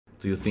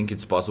Do you think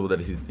it's possible that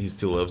he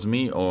still loves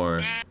me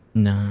or?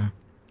 Nah.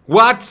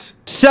 What?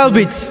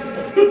 CELLBIT.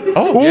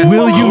 Oh, yeah.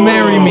 Will you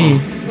marry me?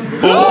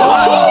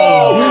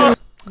 Oh.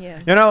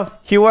 Yeah. You know,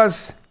 he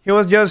was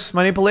just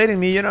manipulating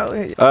me, you know.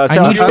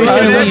 I need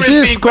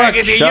everything,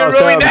 QUACKITY. You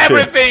ruined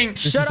everything.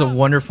 This is a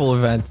wonderful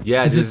event.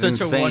 Yeah, this is such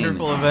insane. a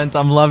wonderful event.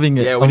 I'm loving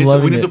it. Yeah, we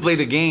need to play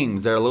the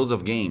games. There are loads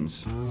of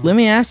games. Let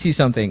me ask you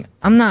something.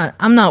 I'm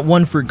not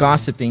one for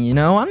gossiping, you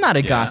know? I'm not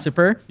a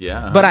gossiper.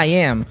 Yeah. But I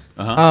am.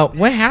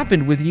 What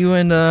happened with you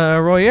and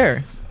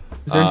Roier?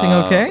 Is everything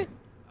okay?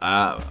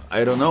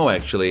 I don't know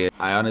actually.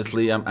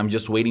 I'm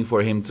just waiting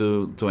for him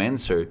to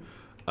answer.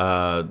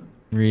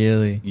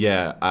 Really?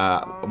 Yeah.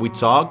 We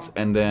talked,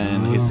 and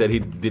then he said he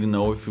didn't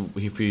know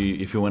if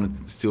he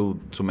wanted still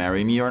to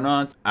marry me or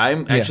not.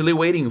 I'm actually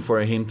waiting for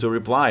him to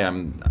reply.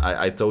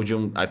 I told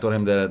him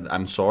that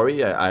I'm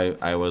sorry.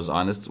 I was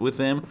honest with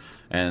him,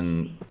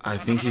 and I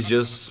think he's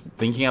just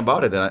thinking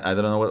about it. I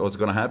don't know what's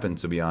gonna happen,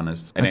 to be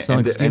honest. Do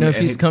you know if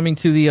he's coming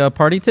to the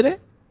party today?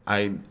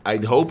 I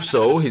hope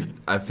so.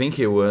 I think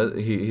he was.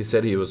 He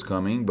said he was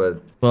coming,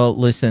 but well,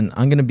 listen.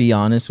 I'm gonna be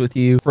honest with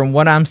you. From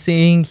what I'm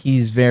seeing,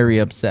 he's very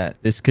upset.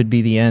 This could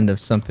be the end of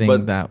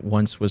something that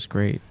once was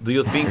great. Do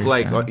you think,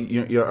 like,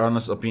 your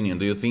honest opinion?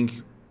 Do you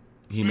think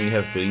he may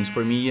have feelings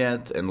for me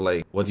yet? And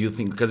like, what do you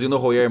think? Because you know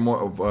Roier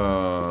more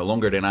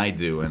longer than I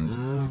do,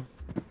 and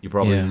you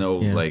probably know.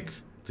 Like,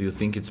 do you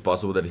think it's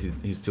possible that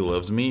he still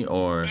loves me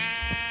or?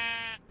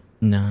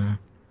 Nah.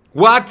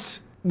 What?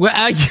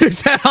 Well, you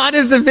said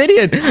honest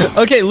opinion.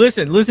 Okay,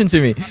 listen to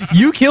me.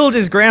 You killed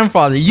his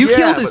grandfather. You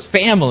killed his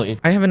family.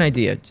 I have an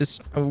idea.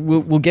 Just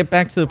we'll get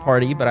back to the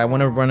party, but I want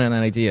to run an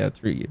idea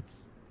through you.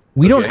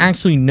 We don't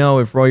actually know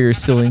if Roier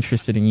is still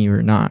interested in you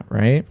or not,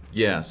 right?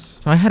 Yes.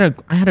 So I had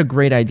a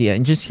great idea,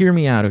 and just hear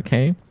me out,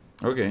 okay?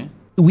 Okay.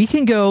 We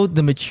can go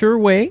the mature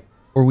way,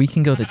 or we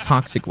can go the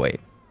toxic way.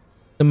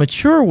 The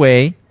mature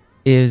way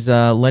is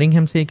letting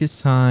him take his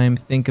time,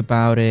 think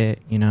about it,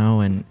 you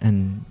know,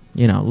 and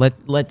you know,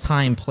 let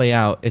time play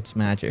out its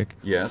magic.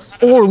 Yes.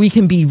 Or we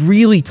can be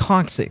really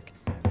toxic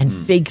and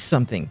fake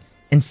something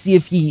and see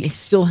if he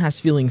still has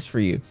feelings for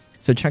you.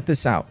 So check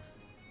this out.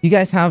 You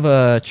guys have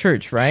a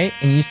church, right?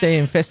 And you say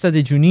in Festa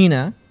de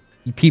Junina,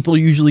 people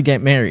usually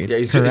get married. Yeah,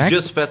 it's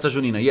just Festa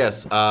Junina.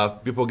 Yes.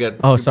 People get.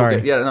 Oh, sorry.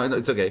 No,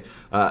 it's okay.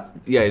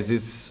 Yeah,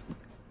 it's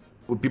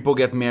people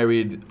get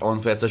married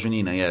on Festa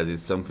Junina. Yeah,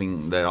 it's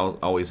something that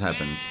always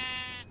happens.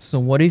 So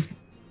what if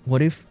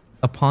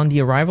upon the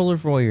arrival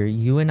of Roier,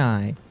 you and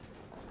I,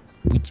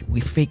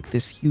 we fake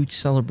this huge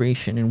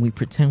celebration and we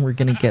pretend we're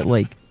gonna get,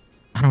 like,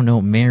 I don't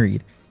know,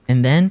 married.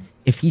 And then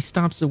if he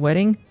stops the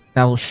wedding,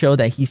 that will show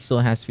that he still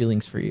has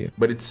feelings for you.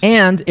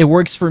 And it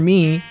works for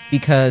me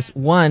because,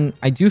 one,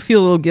 I do feel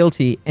a little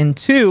guilty, and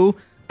two,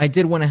 I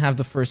did want to have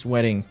the first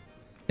wedding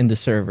in the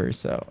server,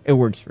 so it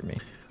works for me.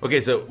 Okay,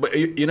 so but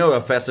you know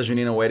a Festa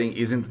Junina wedding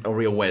isn't a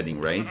real wedding,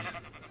 right?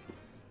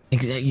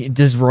 Exactly.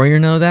 Does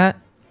Roier know that?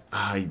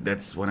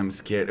 That's what I'm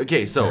scared.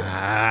 Okay, so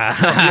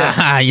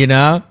you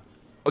know.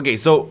 Okay,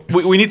 so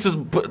we need to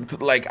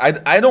put, like,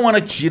 I don't want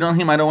to cheat on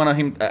him. I don't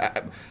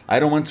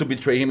want to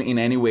betray him in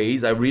any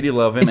ways. I really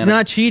love him. It's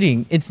not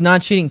cheating. It's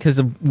not cheating because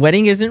the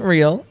wedding isn't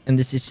real, and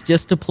this is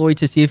just a ploy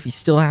to see if he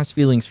still has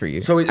feelings for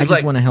you. So it's I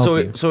just want to help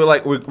you. So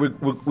like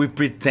we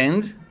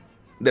pretend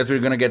that we're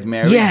gonna get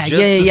married.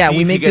 Yeah.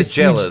 We make this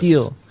huge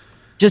deal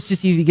just to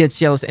see if he gets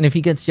jealous, and if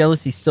he gets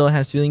jealous, he still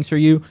has feelings for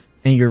you.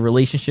 And your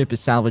relationship is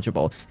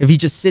salvageable. If he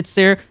just sits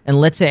there and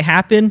lets it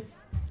happen,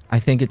 I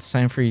think it's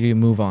time for you to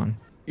move on.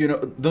 You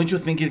know, don't you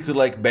think it could,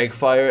 like,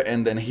 backfire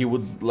and then he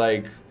would,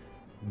 like,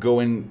 go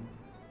and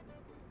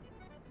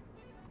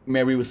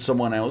marry with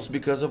someone else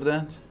because of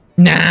that?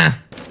 Nah.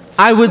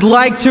 I would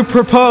like to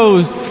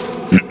propose.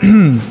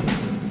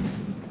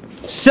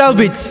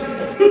 CELLBIT.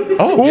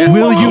 Oh, yeah.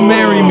 Will you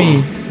marry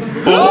me?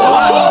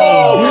 What?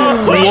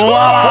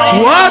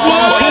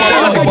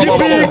 CELLBIT,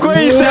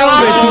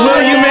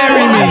 will you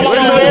marry me?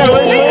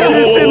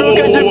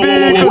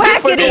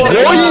 QUACKITY! What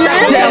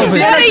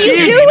are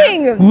you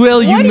doing?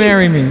 Will you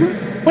marry me?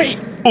 Wait.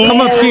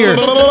 Come up here.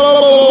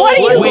 What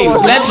are you doing?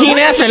 Wait, let him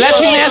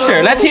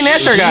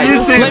answer,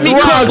 guys. Let me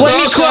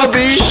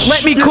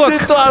cook.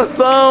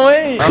 Situação,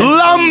 hein?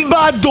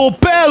 Lamba do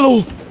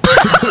pelo!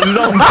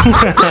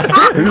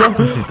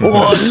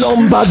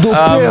 Lamba do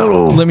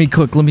pelo! Let me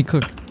cook.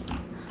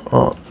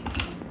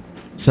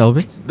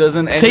 CELLBIT?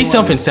 Say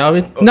something,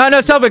 CELLBIT. No,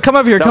 CELLBIT, come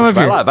up here, Vai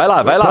lá.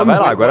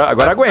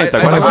 Agora aguenta.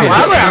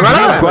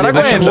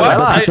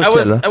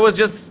 I was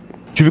just...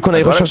 Tu veux qu'on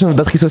aille rechercher notre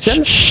batterie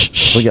sociale?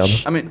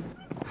 Regarde.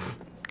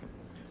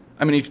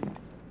 I mean,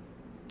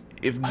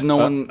 if no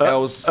one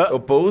else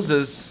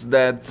opposes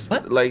that,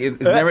 like, is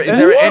there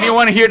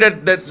anyone here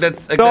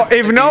that's So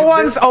if no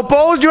one's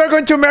opposed, you are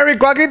going to marry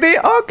QUACKITY?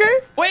 Okay.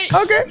 Wait.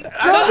 Okay.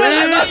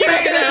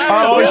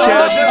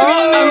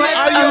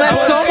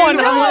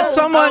 Unless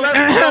someone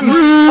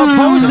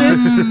opposes.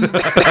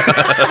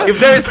 If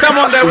there is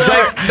someone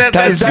that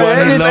has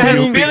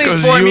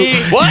feelings for me,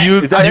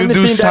 Is there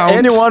anything that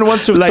anyone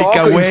wants to like talk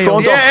a in whale.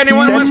 front yeah, of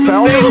anyone wants to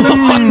Philza? say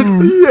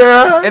something?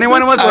 Yeah.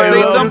 Anyone wants to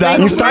say love something? that.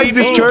 Inside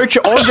this church,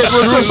 all get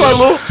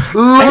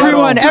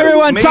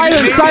Everyone,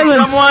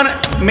 silence.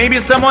 Maybe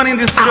someone in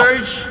this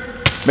church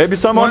Maybe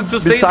someone wants to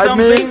say beside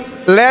me.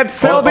 something. Let On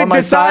Selbit my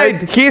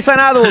decide. side. He's an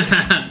adult.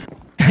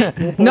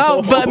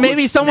 No, but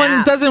maybe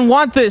someone doesn't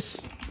want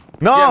this.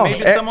 No. Yeah,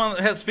 maybe someone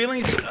has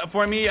feelings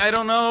for me. I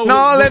don't know.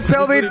 No, let Who could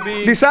Selbit it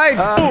be? decide.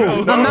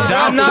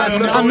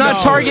 I'm not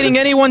targeting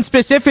anyone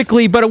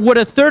specifically, but would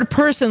a third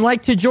person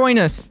like to join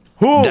us?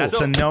 Who? That's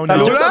a no-no.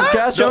 It's just a Tallulah?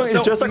 question.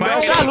 It's just a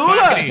question.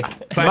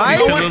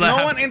 Tallulah.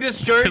 No one in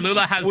this church.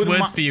 Tallulah has would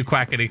words for you,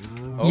 Quackity.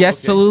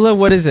 Yes, Tallulah,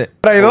 what is it?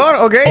 Traidor,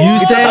 okay. You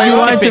said you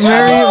wanted to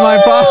marry my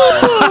father.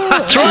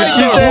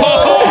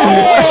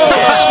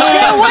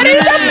 Yeah, what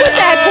is up with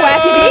that,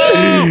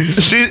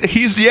 Quackity?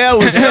 He's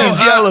yellow. She's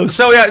yellow.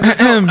 So yeah,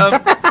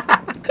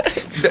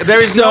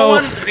 there is no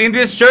one in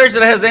this church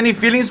that has any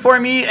feelings for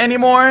me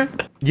anymore.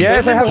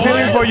 Yes, I have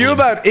feelings for you,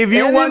 but if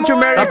you want to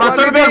marry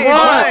Pastor Quackity, it's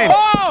Benoit.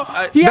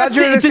 fine. He That's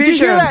your Did you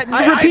decision. hear that?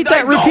 Repeat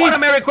that. I don't want to Repeat.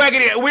 marry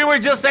Quackity. We were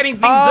just setting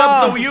things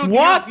up so you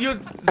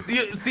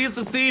see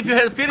to see if you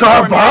had feelings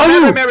for me. I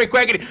never marry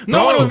Quackity.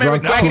 No one would marry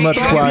Quackity.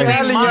 Stop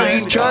yelling in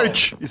this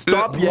church.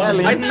 Stop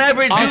yelling. I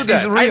never do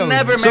that. I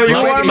never So marry you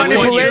are Quackity.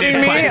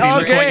 manipulating me?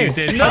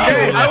 Okay. No,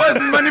 I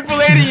wasn't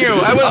manipulating you.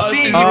 I was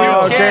seeing if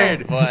you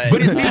cared.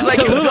 But it seems like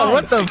you don't.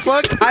 What the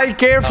fuck? I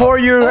care for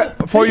your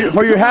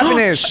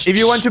happiness. If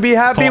you want to be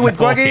happy with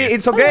Quackity,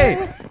 it's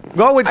okay.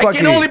 Go with I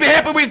can Quackity. only be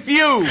happy with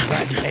you.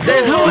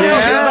 There's no one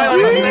else in this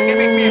island that can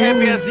make me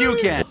happy as you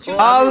can.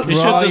 All You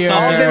should do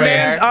something the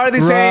rare. names are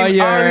the same.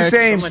 Are the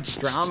same.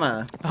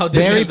 drama.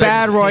 Very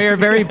bad, Roier.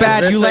 Very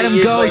bad. You let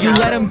him go. You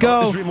let him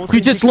go. You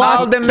just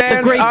lost a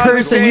demands great are the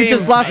person. You same.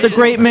 just lost a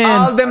great All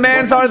man.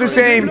 demands are the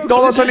same.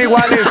 Todos son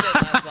iguales.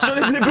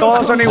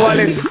 Todos son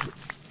iguales.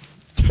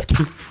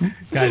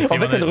 En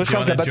fait, elle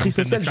recharge la batterie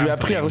sociale. Je lui ai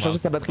appris à recharger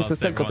sa batterie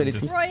sociale quand elle est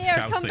triste. Roier,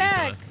 come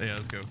back. Yeah,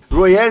 let's go.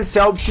 Roier and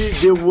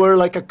CELLBIT, they were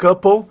like a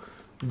couple,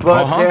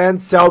 but then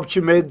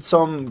CELLBIT made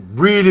some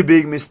really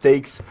big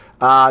mistakes.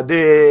 I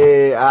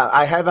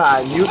have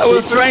a new. I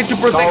was trying to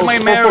protect my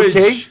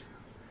marriage.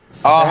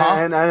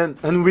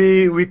 And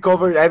we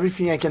covered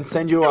everything. I can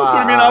send you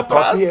a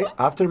copy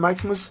after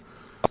Maximus.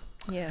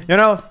 Yeah. You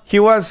know, he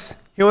was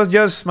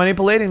just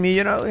manipulating me.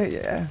 You know,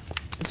 yeah,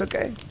 it's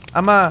okay.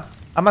 I'm a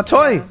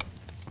toy.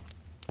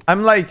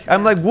 I'm like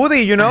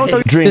Woody. You know.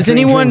 Does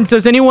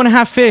anyone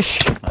have fish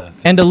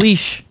and a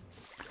leash?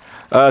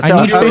 I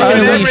need fish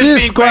and a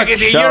leash.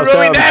 Quackity. You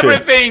ruined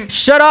everything.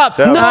 Shut up!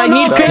 No, I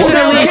need fish and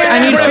a leash. I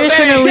need fish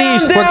and a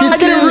leash. I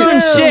didn't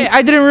ruin shit.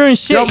 I didn't ruin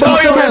shit. He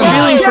still has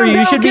feelings for you.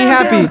 You should be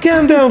happy.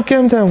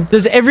 Calm down.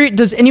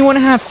 Does anyone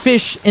have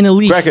fish and a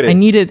leash? Quackity. I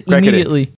need it Quackity. immediately.